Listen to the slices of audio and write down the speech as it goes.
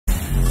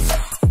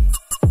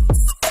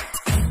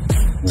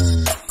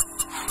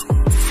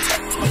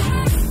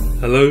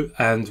Hello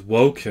and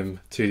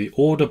welcome to the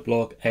order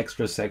block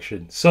extra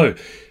section. So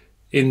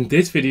in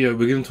this video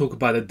we're going to talk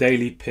about the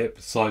daily pip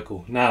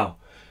cycle. Now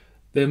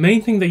the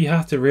main thing that you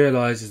have to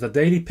realize is that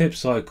daily pip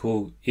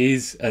cycle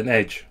is an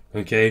edge,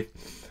 okay,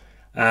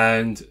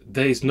 and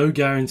there is no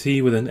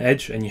guarantee with an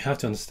edge, and you have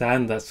to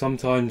understand that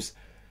sometimes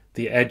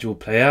the edge will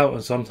play out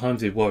and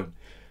sometimes it won't.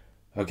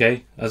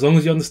 Okay, as long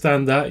as you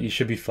understand that, you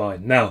should be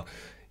fine. Now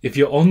if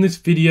you're on this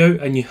video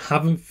and you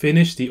haven't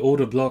finished the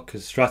order block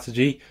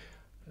strategy,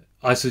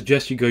 I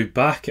suggest you go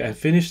back and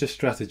finish the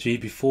strategy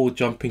before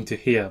jumping to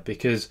here,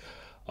 because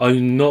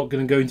I'm not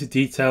going to go into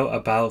detail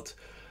about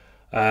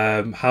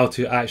how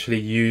to actually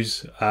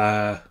use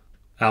our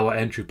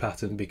entry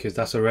pattern, because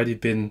that's already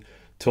been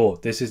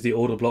taught. This is the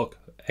order block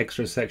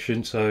extra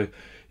section, so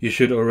you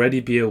should already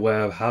be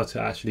aware of how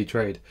to actually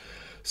trade.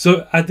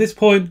 So at this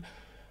point,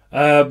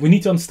 we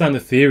need to understand the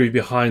theory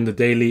behind the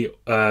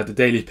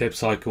daily pip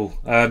cycle.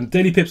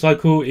 Daily pip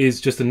cycle is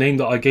just the name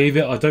that I gave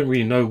it. I don't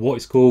really know what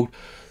it's called,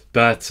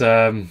 but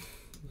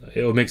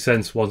it will make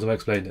sense once I've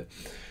explained it.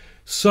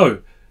 So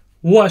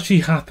what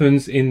actually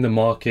happens in the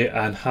market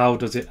and how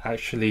does it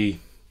actually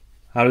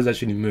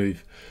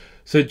move?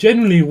 So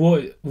generally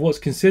what's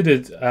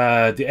considered,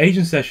 the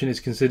Asian session is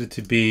considered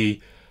to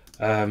be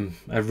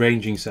a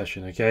ranging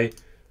session, okay?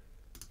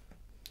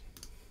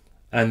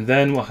 And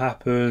then what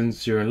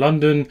happens during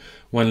London,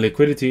 when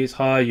liquidity is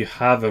high, you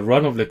have a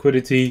run of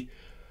liquidity.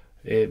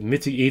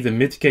 It either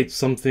mitigates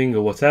something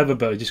or whatever,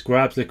 but it just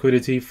grabs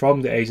liquidity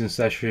from the Asian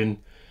session,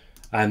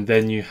 and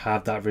then you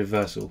have that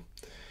reversal.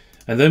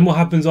 And then what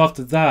happens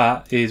after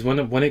that is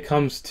when it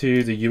comes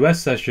to the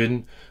US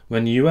session,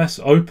 when the US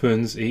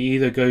opens, it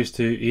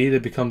either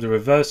becomes a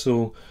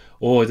reversal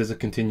or there's a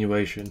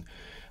continuation.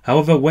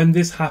 However, when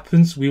this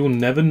happens, we will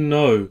never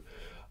know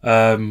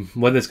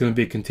whether it's going to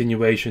be a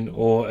continuation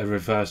or a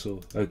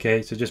reversal.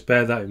 Okay, so just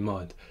bear that in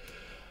mind.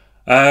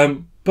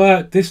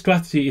 But this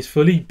strategy is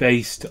fully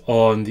based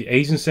on the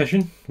Asian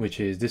session, which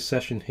is this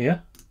session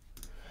here,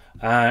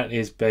 and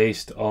is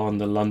based on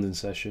the London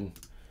session,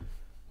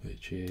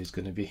 which is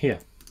going to be here.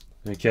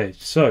 Okay,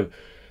 so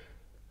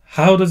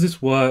how does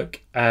this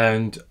work,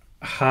 and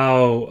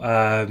how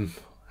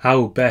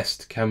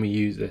best can we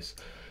use this?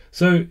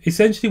 So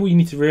essentially what you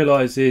need to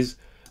realize is,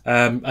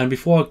 and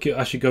before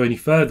I should go any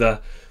further,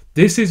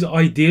 this is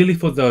ideally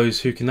for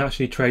those who can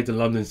actually trade the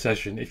London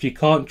session. If you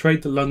can't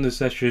trade the London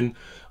session,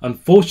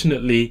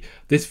 unfortunately,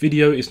 this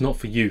video is not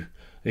for you,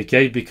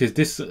 okay? Because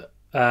this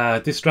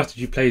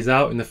strategy plays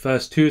out in the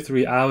first 2 or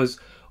 3 hours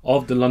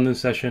of the London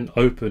session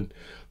open.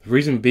 The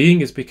reason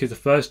being is because the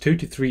first 2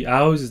 to 3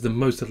 hours is the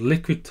most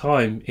liquid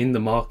time in the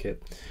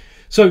market.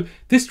 So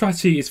this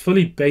strategy is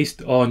fully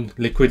based on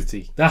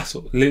liquidity. That's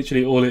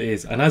literally all it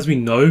is. And as we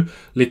know,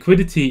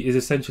 liquidity is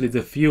essentially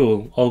the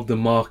fuel of the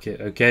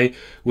market, okay?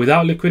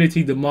 Without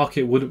liquidity, the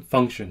market wouldn't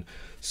function.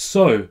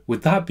 So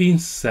with that being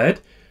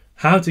said,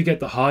 how to get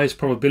the highest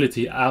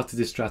probability out of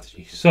this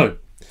strategy? So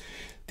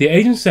the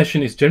Asian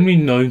session is generally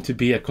known to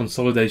be a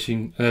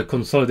consolidating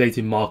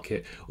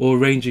market or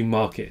ranging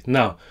market.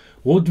 Now,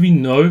 what do we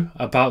know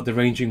about the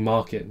ranging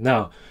market?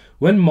 Now,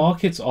 when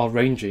markets are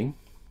ranging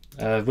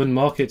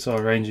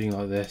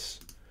like this,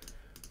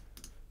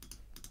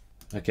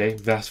 okay,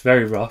 that's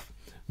very rough.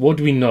 What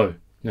do we know?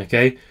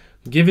 Okay,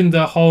 given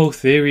the whole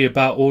theory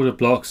about order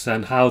blocks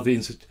and how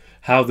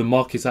the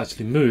markets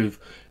actually move,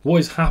 what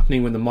is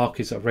happening when the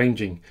markets are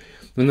ranging?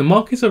 When the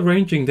markets are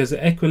ranging, there's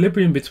an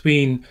equilibrium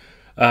between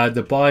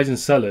the buyers and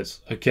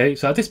sellers. Okay,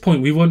 so at this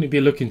point we won't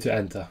be looking to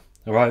enter,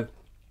 all right?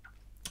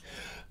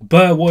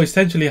 But what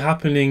essentially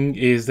happening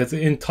is there's an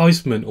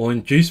enticement or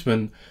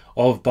inducement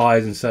of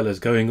buyers and sellers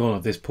going on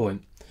at this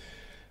point.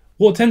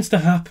 What tends to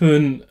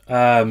happen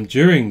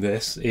during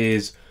this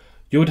is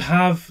you would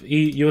have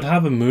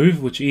a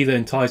move which either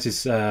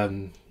entices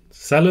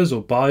sellers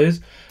or buyers,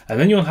 and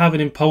then you'll have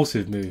an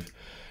impulsive move.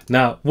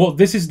 Now what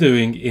this is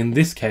doing in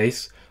this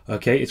case,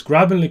 okay, it's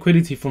grabbing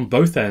liquidity from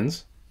both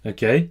ends.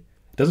 Okay,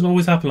 it doesn't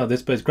always happen like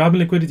this, but it's grabbing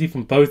liquidity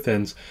from both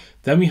ends.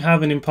 Then we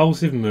have an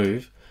impulsive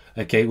move,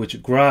 okay,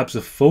 which grabs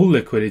the full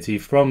liquidity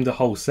from the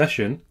whole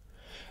session,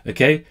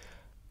 okay,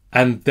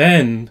 and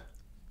then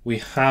we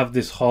have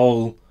this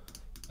whole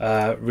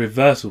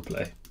reversal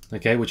play,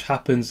 okay, which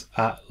happens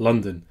at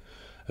London.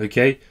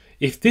 Okay,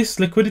 if this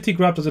liquidity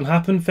grab doesn't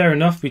happen, fair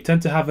enough, we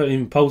tend to have an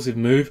impulsive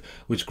move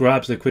which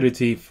grabs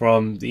liquidity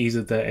from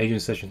either the Asian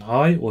session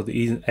high or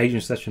the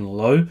Asian session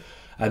low,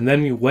 and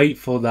then we wait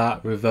for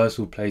that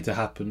reversal play to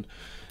happen.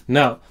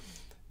 Now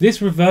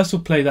this reversal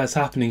play that's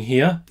happening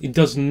here, it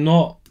does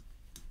not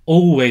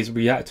always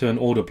react to an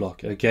order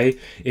block. Okay,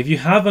 if you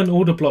have an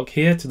order block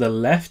here to the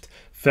left,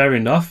 fair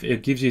enough,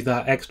 it gives you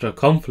that extra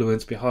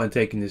confluence behind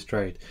taking this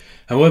trade.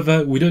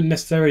 However, we don't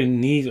necessarily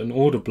need an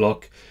order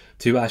block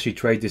to actually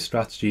trade this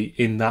strategy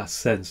in that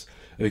sense.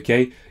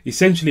 Okay,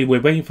 essentially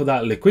we're waiting for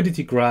that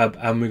liquidity grab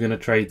and we're going to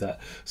trade that.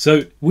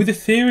 So with the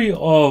theory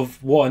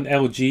of what an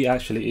LG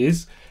actually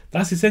is,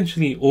 that's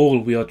essentially all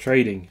we are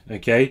trading.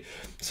 Okay,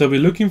 so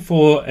we're looking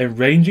for a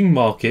ranging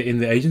market in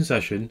the Asian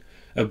session,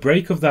 a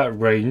break of that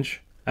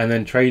range, and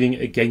then trading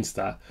against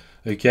that.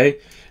 Okay,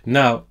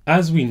 now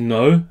as we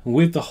know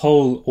with the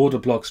whole order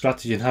block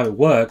strategy and how it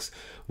works,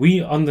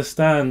 we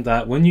understand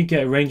that when you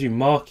get a ranging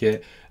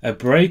market, a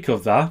break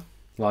of that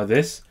like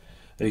this,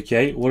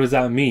 okay, what does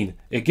that mean?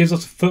 It gives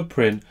us a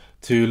footprint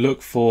to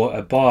look for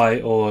a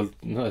buy or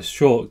a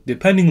short,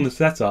 depending on the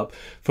setup,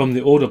 from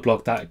the order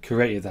block that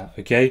created that.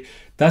 Okay,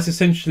 that's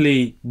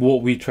essentially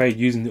what we trade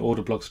using the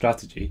order block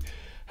strategy.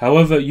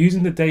 However,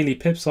 using the daily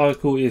pip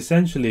cycle,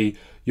 essentially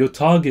your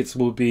targets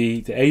will be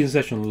the Asian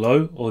session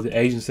low or the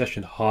Asian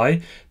session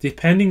high,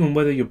 depending on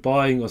whether you're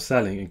buying or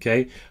selling.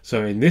 Okay,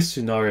 so in this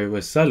scenario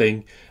we're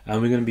selling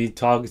and we're going to be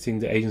targeting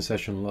the Asian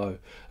session low.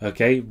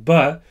 Okay,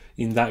 but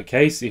in that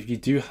case, if you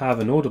do have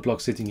an order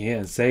block sitting here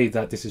and say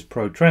that this is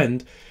pro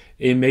trend,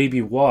 it may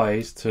be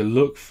wise to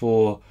look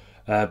for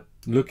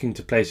looking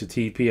to place a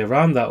TP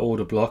around that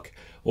order block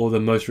or the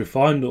most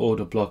refined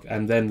order block,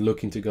 and then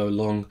looking to go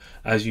long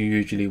as you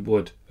usually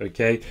would.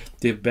 Okay,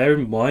 bear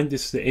in mind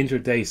this is the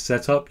intraday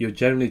setup. You're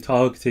generally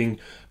targeting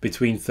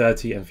between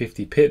 30 and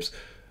 50 pips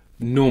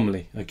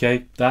normally.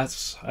 Okay,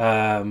 that's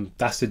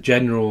the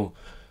general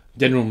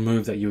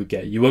move that you would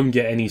get. You won't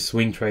get any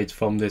swing trades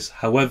from this.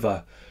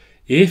 However,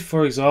 if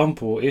for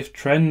example, if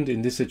trend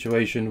in this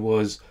situation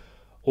was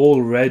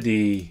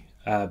already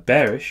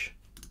bearish,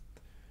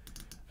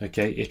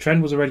 okay, if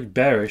trend was already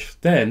bearish,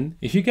 then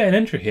if you get an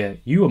entry here,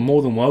 you are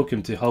more than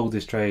welcome to hold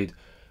this trade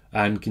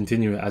and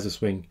continue it as a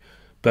swing.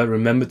 But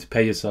remember to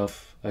pay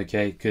yourself,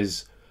 okay,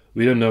 because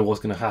we don't know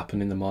what's going to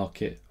happen in the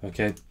market.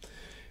 Okay,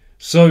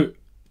 so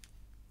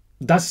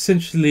that's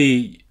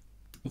essentially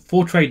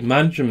for trade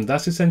management.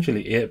 That's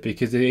essentially it,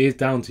 because it is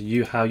down to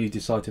you how you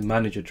decide to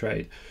manage a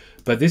trade.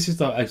 But this is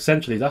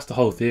essentially that's the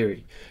whole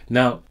theory.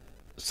 Now,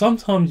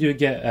 sometimes you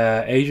get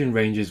Asian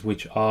ranges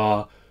which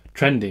are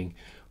trending.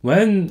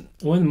 When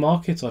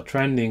markets are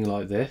trending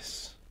like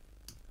this,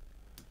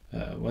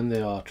 when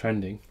they are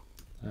trending,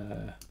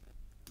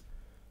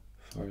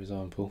 for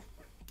example,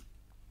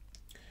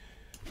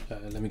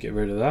 let me get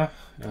rid of that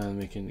and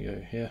we can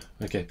go here.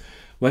 Okay,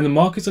 when the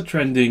markets are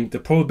trending, the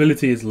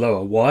probability is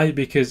lower. Why?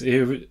 Because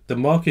the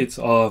markets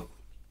are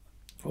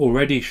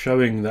already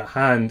showing the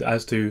hand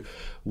as to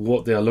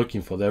what they are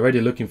looking for. They're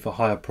already looking for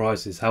higher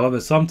prices.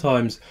 However,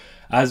 sometimes,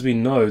 as we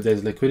know,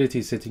 there's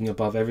liquidity sitting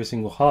above every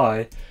single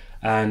high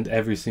and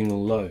every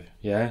single low.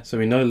 Yeah, so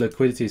we know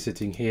liquidity is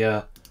sitting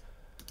here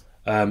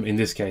in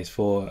this case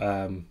for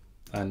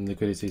and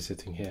liquidity is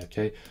sitting here.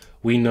 Okay,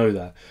 we know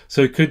that,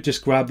 so it could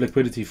just grab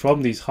liquidity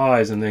from these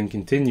highs and then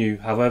continue.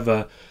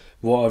 However,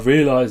 what I've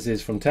realized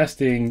is from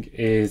testing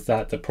is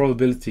that the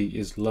probability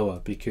is lower,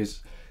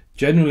 because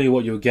generally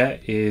what you'll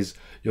get is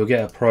you'll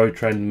get a pro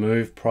trend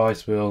move,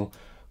 price will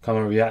come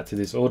and react to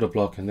this order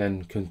block and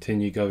then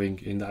continue going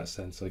in that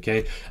sense,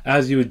 okay,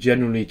 as you would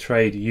generally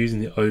trade using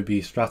the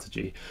OB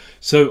strategy.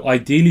 So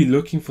ideally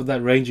looking for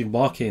that ranging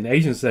market in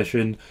Asian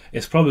session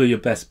is probably your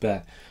best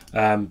bet,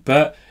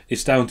 but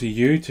it's down to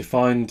you to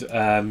find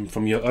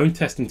from your own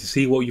testing to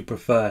see what you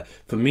prefer.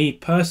 For me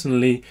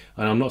personally,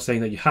 and I'm not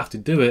saying that you have to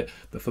do it,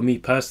 but for me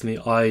personally,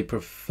 I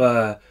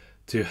prefer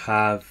to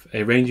have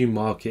a ranging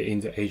market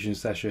in the Asian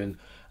session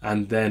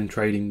and then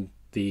trading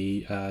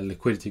the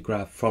liquidity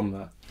graph from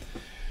that.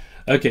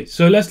 Okay,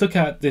 so let's look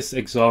at this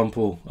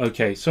example.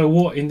 Okay, so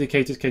what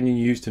indicators can you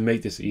use to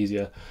make this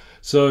easier?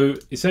 So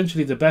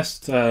essentially the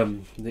best,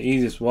 the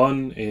easiest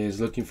one is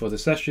looking for the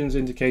sessions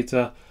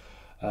indicator.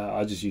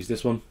 I just use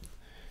this one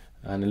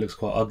and it looks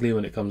quite ugly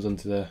when it comes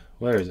onto the,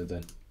 where is it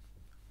then?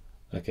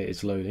 Okay,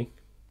 it's loading,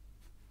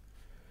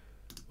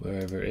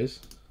 wherever it is.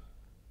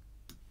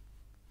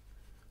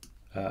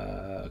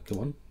 Come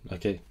on,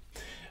 okay.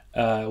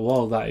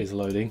 While that is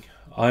loading,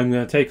 I'm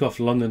going to take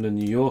off London and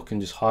New York and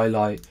just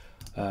highlight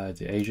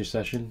the Asia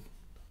session.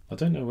 I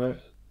don't know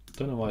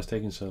why it's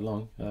taking so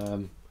long.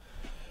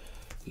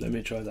 Let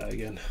me try that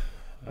again.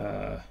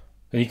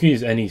 And you can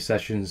use any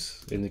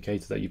sessions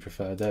indicator that you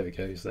prefer. There we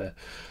go, it's there.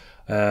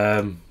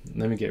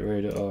 Let me get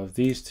rid of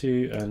these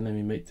two and let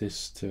me make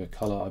this to a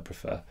color I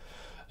prefer.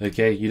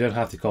 Okay, you don't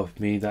have to copy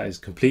me, that is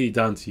completely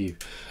down to you.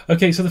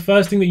 Okay, so the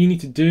first thing that you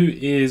need to do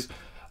is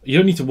you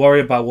don't need to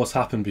worry about what's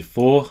happened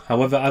before.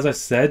 However, as I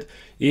said,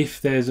 if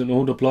there's an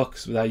order block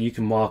that you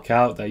can mark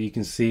out, that you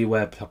can see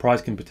where the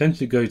price can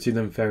potentially go to,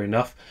 then fair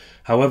enough.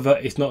 However,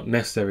 it's not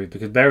necessary,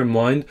 because bear in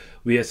mind,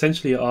 we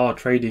essentially are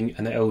trading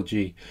an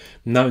LG.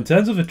 Now, in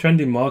terms of a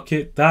trending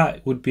market,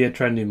 that would be a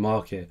trending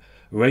market.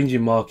 A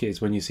ranging market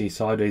is when you see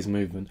sideways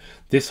movement.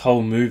 This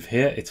whole move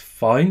here, it's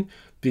fine,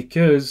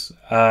 because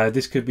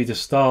this could be the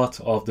start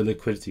of the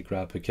liquidity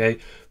grab, okay?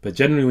 But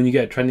generally when you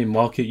get a trending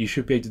market, you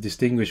should be able to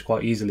distinguish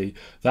quite easily.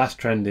 That's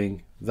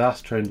trending,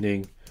 that's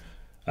trending,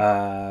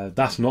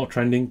 that's not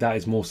trending, that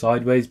is more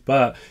sideways,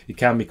 but it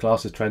can be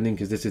classed as trending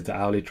because this is the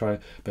hourly trend.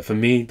 But for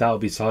me, that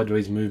would be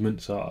sideways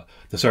movement. So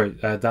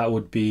that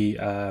would be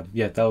that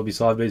would be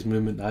sideways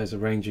movement. That is a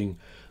ranging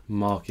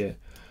market.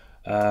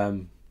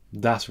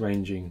 That's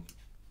ranging.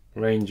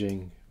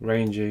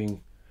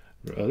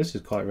 Oh, this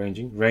is quite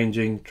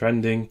ranging,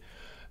 trending,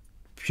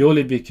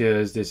 purely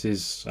because this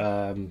is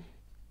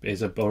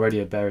already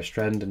a bearish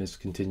trend and it's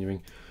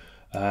continuing.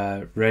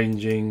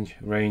 ranging,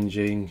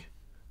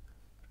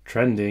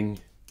 trending,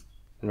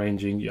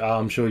 ranging.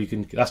 I'm sure you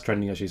can. That's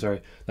trending actually.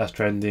 Sorry, that's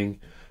trending,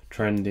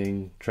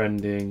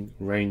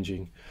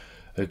 ranging.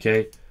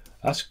 Okay,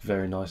 that's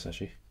very nice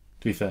actually,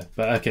 to be fair.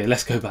 But okay,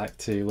 let's go back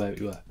to where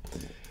we were.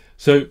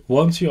 So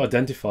once you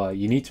identify,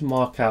 you need to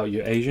mark out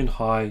your Asian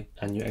high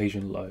and your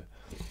Asian low.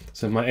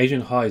 So my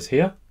Asian high is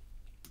here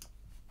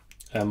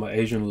and my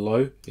Asian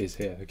low is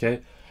here,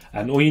 okay?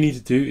 And all you need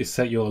to do is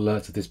set your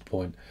alerts at this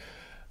point.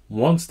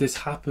 Once this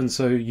happens,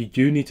 so you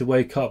do need to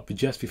wake up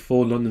just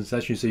before London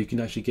session so you can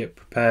actually get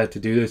prepared to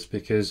do this,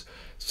 because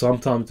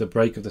sometimes the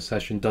break of the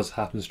session does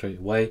happen straight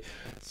away.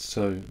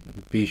 So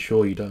be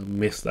sure you don't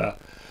miss that.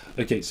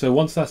 Okay, so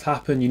once that's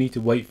happened, you need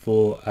to wait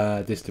for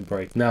this to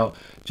break. Now,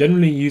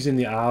 generally using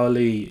the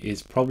hourly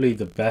is probably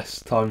the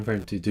best time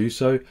frame to do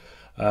so.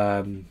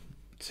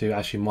 To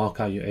actually mark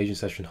out your Asian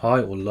session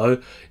high or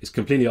low. It's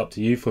completely up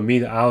to you. For me,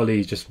 the hourly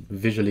is just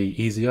visually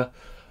easier.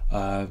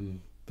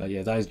 But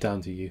yeah, that is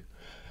down to you.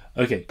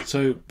 Okay,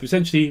 so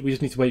essentially we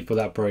just need to wait for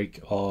that break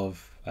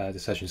of the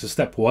session. So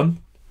step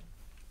one,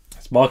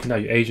 it's marking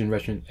out your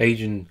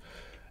Asian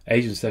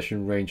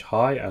session range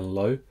high and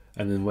low,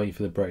 and then waiting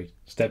for the break.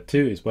 Step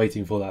two is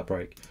waiting for that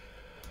break,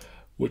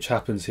 which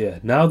happens here.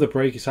 Now the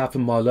break has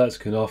happened, my alerts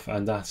can off,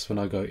 and that's when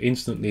I go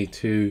instantly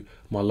to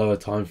my lower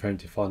time frame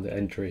to find the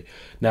entry.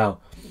 Now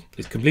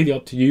it's completely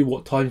up to you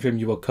what time frame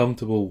you are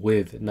comfortable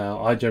with.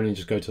 Now I generally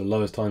just go to the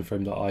lowest time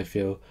frame that I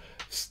feel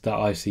that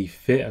I see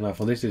fit, and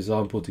for this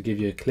example, to give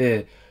you a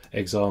clear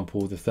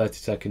example, the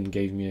 30-second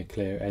gave me a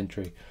clear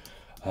entry.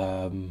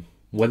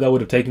 Whether I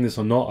would have taken this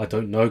or not, I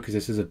don't know, because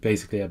this is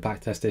basically a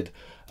back-tested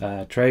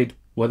trade.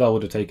 Whether I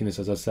would have taken this,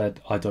 as I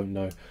said, I don't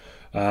know.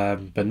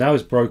 But now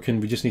it's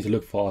broken. We just need to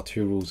look for our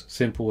two rules.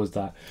 Simple as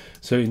that.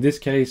 So in this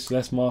case,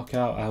 let's mark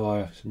out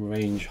our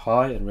range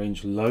high and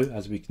range low,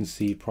 as we can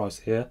see price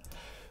here.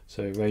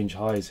 So range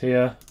high is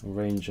here,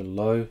 range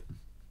low,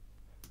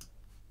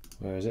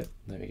 where is it?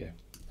 There we go.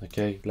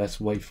 Okay,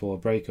 let's wait for a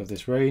break of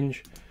this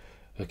range.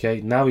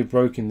 Okay, now we've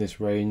broken this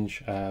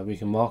range, we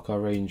can mark our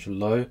range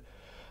low,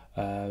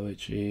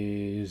 which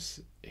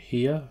is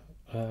here.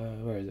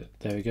 Where is it?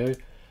 There we go.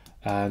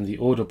 And the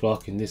order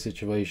block in this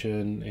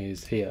situation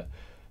is here.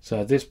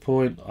 So at this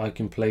point I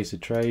can place a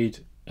trade.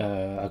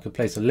 I could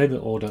place a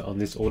limit order on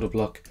this order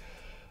block,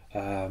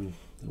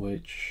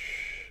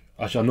 which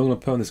actually I'm not going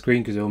to put on the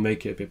screen because it will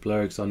make it a bit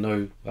blurry, because I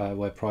know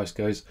where price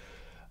goes.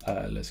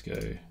 Let's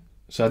go.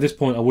 So at this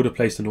point I would have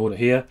placed an order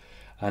here,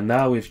 and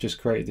now we've just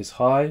created this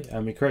high,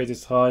 and we created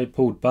this high,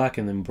 pulled back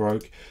and then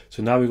broke.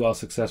 So now we've got a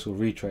successful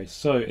retrace.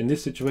 So in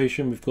this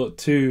situation we've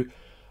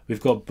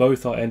got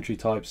both our entry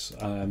types.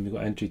 We've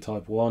got entry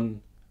type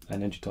 1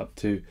 and entry type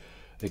 2.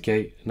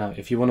 Okay, now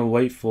if you want to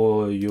wait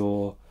for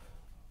your,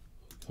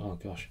 oh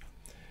gosh,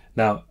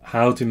 now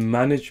how to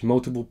manage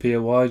multiple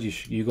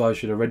POIs, you guys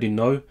should already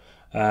know.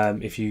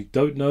 If you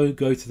don't know,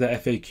 go to the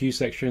FAQ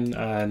section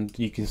and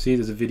you can see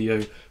there's a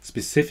video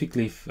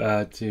specifically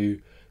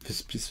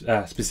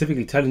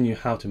specifically telling you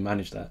how to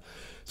manage that.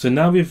 So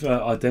now we've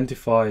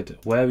identified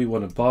where we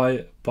want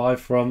to buy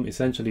from.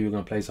 Essentially, we're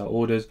going to place our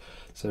orders.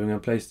 So we're going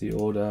to place the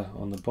order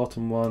on the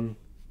bottom one.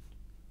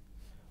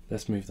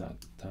 Let's move that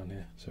down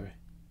here, sorry.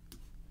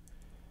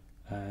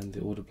 And the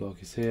order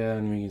block is here,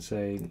 and we can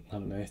say, I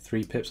don't know,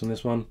 3 pips on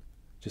this one,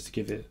 just to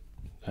give it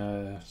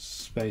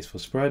space for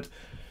spread.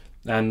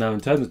 And now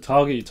in terms of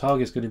target, your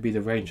target is going to be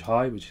the range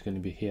high, which is going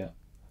to be here.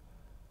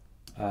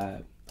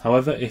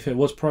 However, if it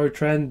was pro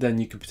trend, then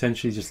you could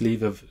potentially just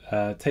leave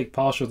take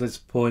partial at this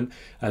point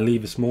and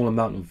leave a small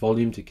amount of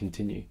volume to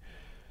continue.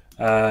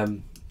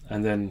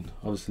 And then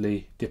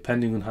obviously,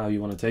 depending on how you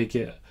want to take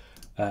it,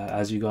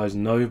 as you guys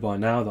know by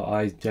now that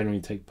I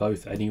generally take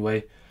both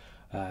anyway,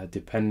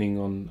 depending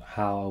on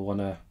how I want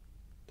to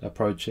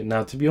approach it.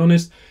 Now, to be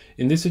honest,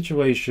 in this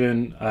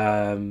situation,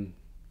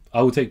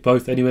 I will take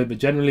both anyway, but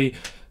generally,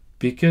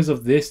 because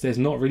of this, there's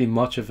not really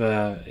much of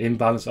a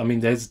imbalance. I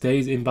mean, there's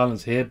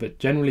imbalance here, but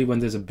generally when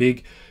there's a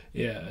big,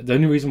 the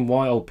only reason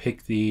why I'll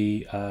pick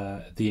the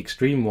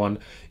extreme one,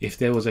 if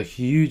there was a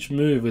huge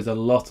move with a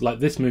lot, like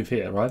this move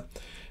here, right?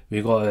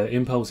 We've got an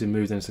impulsive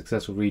move and a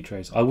successful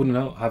retrace. I wouldn't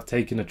have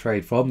taken a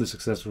trade from the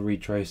successful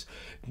retrace,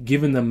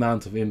 given the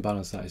amount of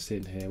imbalance that is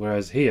sitting here.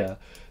 Whereas here,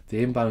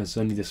 the imbalance is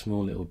only this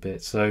small little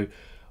bit. So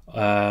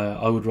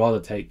I would rather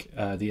take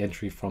the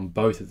entry from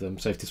both of them.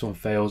 So if this one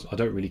fails, I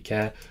don't really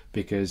care,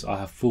 because I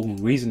have full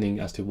reasoning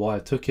as to why I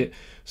took it.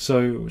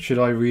 So should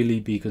I really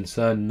be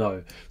concerned?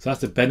 No. So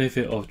that's the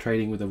benefit of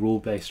trading with a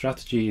rule-based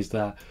strategy, is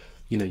that,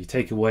 you know, you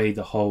take away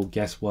the whole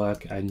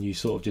guesswork and you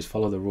sort of just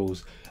follow the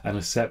rules and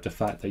accept the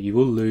fact that you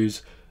will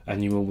lose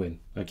and you will win.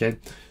 Okay,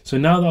 so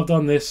now that I've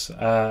done this,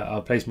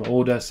 I'll place my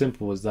order,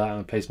 simple as that,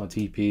 and place my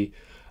TP,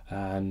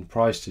 and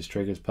price just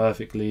triggers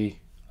perfectly,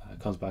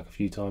 comes back a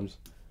few times,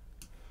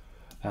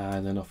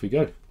 and then off we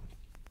go.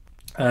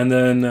 And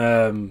then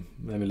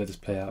let me let this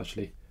play out.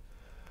 Actually,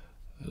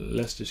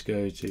 let's just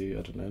go to,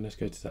 I don't know, let's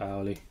go to the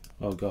hourly.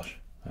 Oh gosh,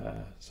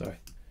 sorry.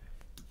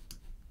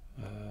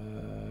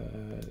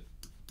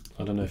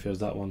 I don't know if it was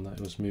that one that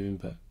was moving,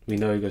 but we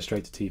know it goes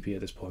straight to TP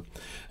at this point.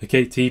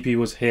 Okay, TP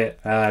was hit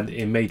and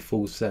it made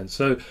full sense.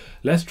 So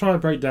let's try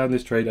and break down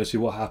this trade and see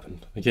what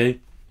happened. Okay,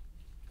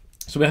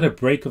 so we had a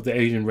break of the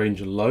Asian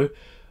range low.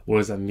 What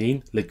does that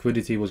mean?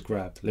 Liquidity was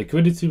grabbed.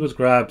 Liquidity was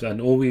grabbed,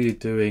 and all we were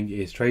doing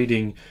is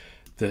trading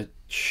the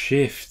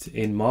shift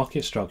in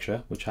market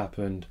structure, which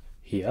happened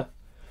here.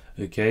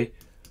 Okay,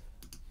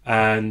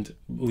 and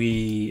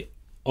we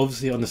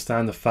obviously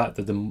understand the fact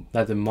that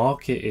the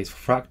market is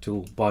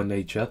fractal by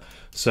nature,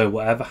 so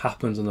whatever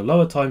happens on the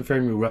lower time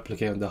frame will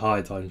replicate on the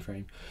higher time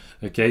frame.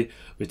 Okay,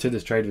 we took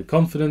this trade with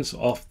confidence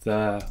off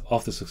the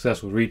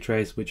successful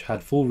retrace, which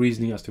had full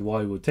reasoning as to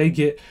why we would take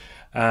it,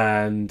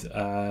 and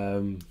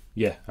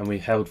yeah, and we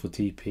held for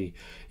TP.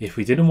 If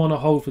we didn't want to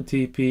hold for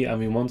TP and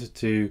we wanted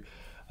to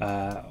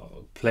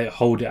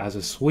hold it as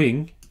a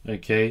swing,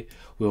 okay,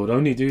 we would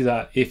only do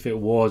that if it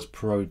was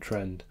pro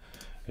trend.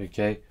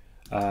 Okay,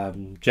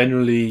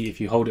 generally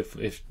if you hold it,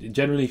 if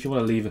you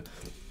want to leave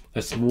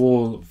a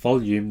small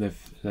volume,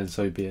 then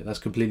so be it. That's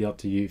completely up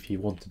to you if you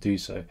want to do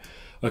so.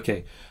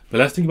 Okay, but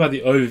let's think about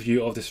the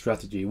overview of the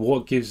strategy.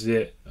 What gives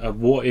it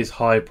what is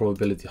high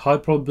probability? High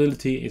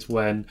probability is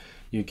when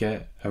you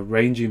get a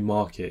ranging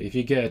market. If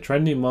you get a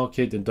trending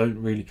market,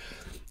 then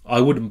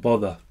I wouldn't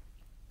bother,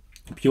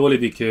 purely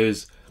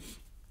because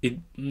it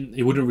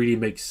wouldn't really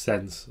make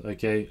sense.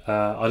 Okay,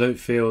 I don't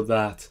feel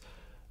that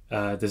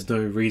there's no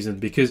reason,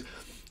 because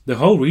the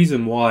whole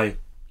reason why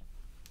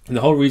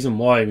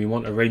we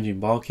want a ranging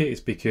market is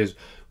because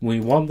we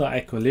want that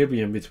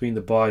equilibrium between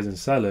the buyers and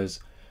sellers,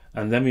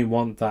 and then we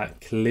want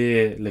that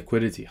clear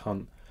liquidity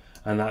hunt,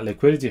 and that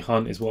liquidity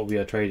hunt is what we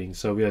are trading.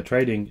 So we are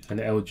trading an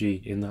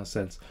LG in that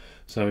sense.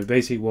 So we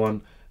basically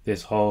want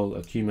this whole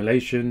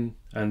accumulation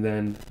and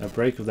then a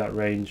break of that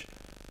range,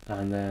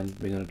 and then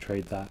we're going to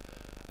trade that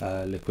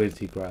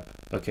liquidity grab.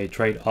 Okay,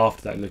 trade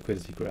after that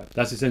liquidity grab.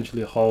 That's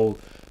essentially the whole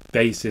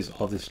basis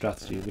of this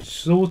strategy, which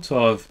sort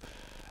of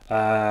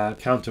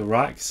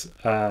counteracts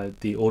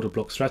the order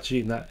block strategy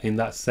in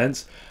that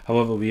sense.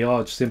 However, we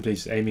are simply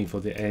just aiming for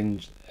the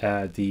end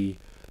of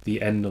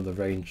the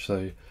range.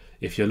 So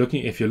if you're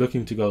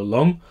looking to go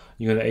long,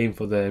 you're going to aim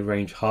for the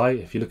range high.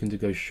 If you're looking to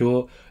go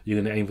short, you're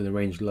going to aim for the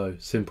range low.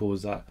 Simple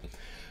as that.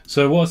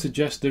 So what I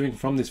suggest doing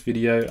from this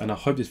video, and I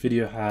hope this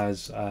video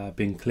has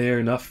been clear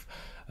enough,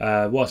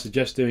 what I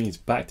suggest doing is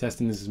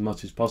backtesting this as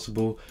much as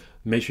possible.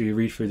 Make sure you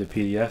read through the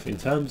PDF. In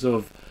terms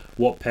of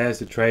what pairs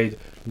to trade,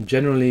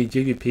 generally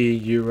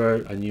GBP,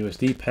 Euro and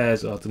USD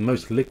pairs are the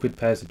most liquid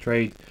pairs to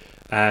trade,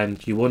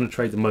 and you want to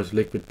trade the most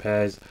liquid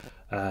pairs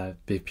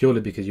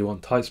purely because you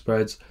want tight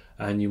spreads,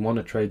 and you want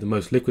to trade the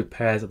most liquid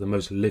pairs at the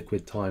most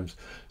liquid times.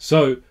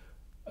 So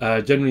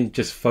generally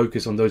just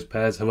focus on those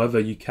pairs. However,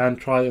 you can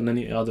try on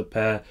any other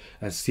pair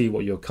and see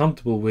what you're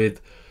comfortable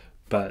with,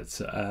 but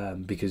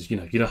because you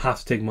don't have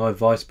to take my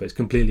advice, but it's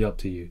completely up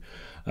to you.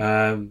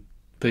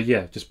 But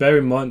yeah, just bear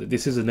in mind that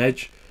this is an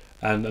edge,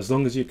 and as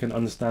long as you can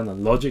understand the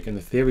logic and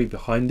the theory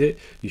behind it,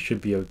 you should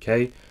be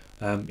okay.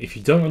 If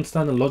you don't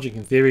understand the logic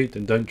and theory,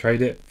 then don't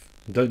trade it.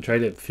 Don't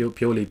trade it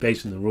purely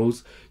based on the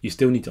rules. You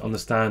still need to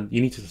understand.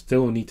 You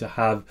still need to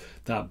have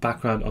that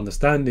background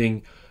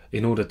understanding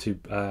in order to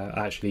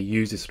actually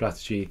use this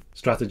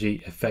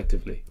strategy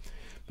effectively.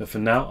 But for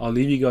now, I'll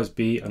leave you guys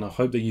be, and I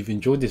hope that you've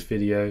enjoyed this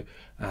video,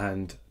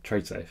 and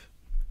trade safe.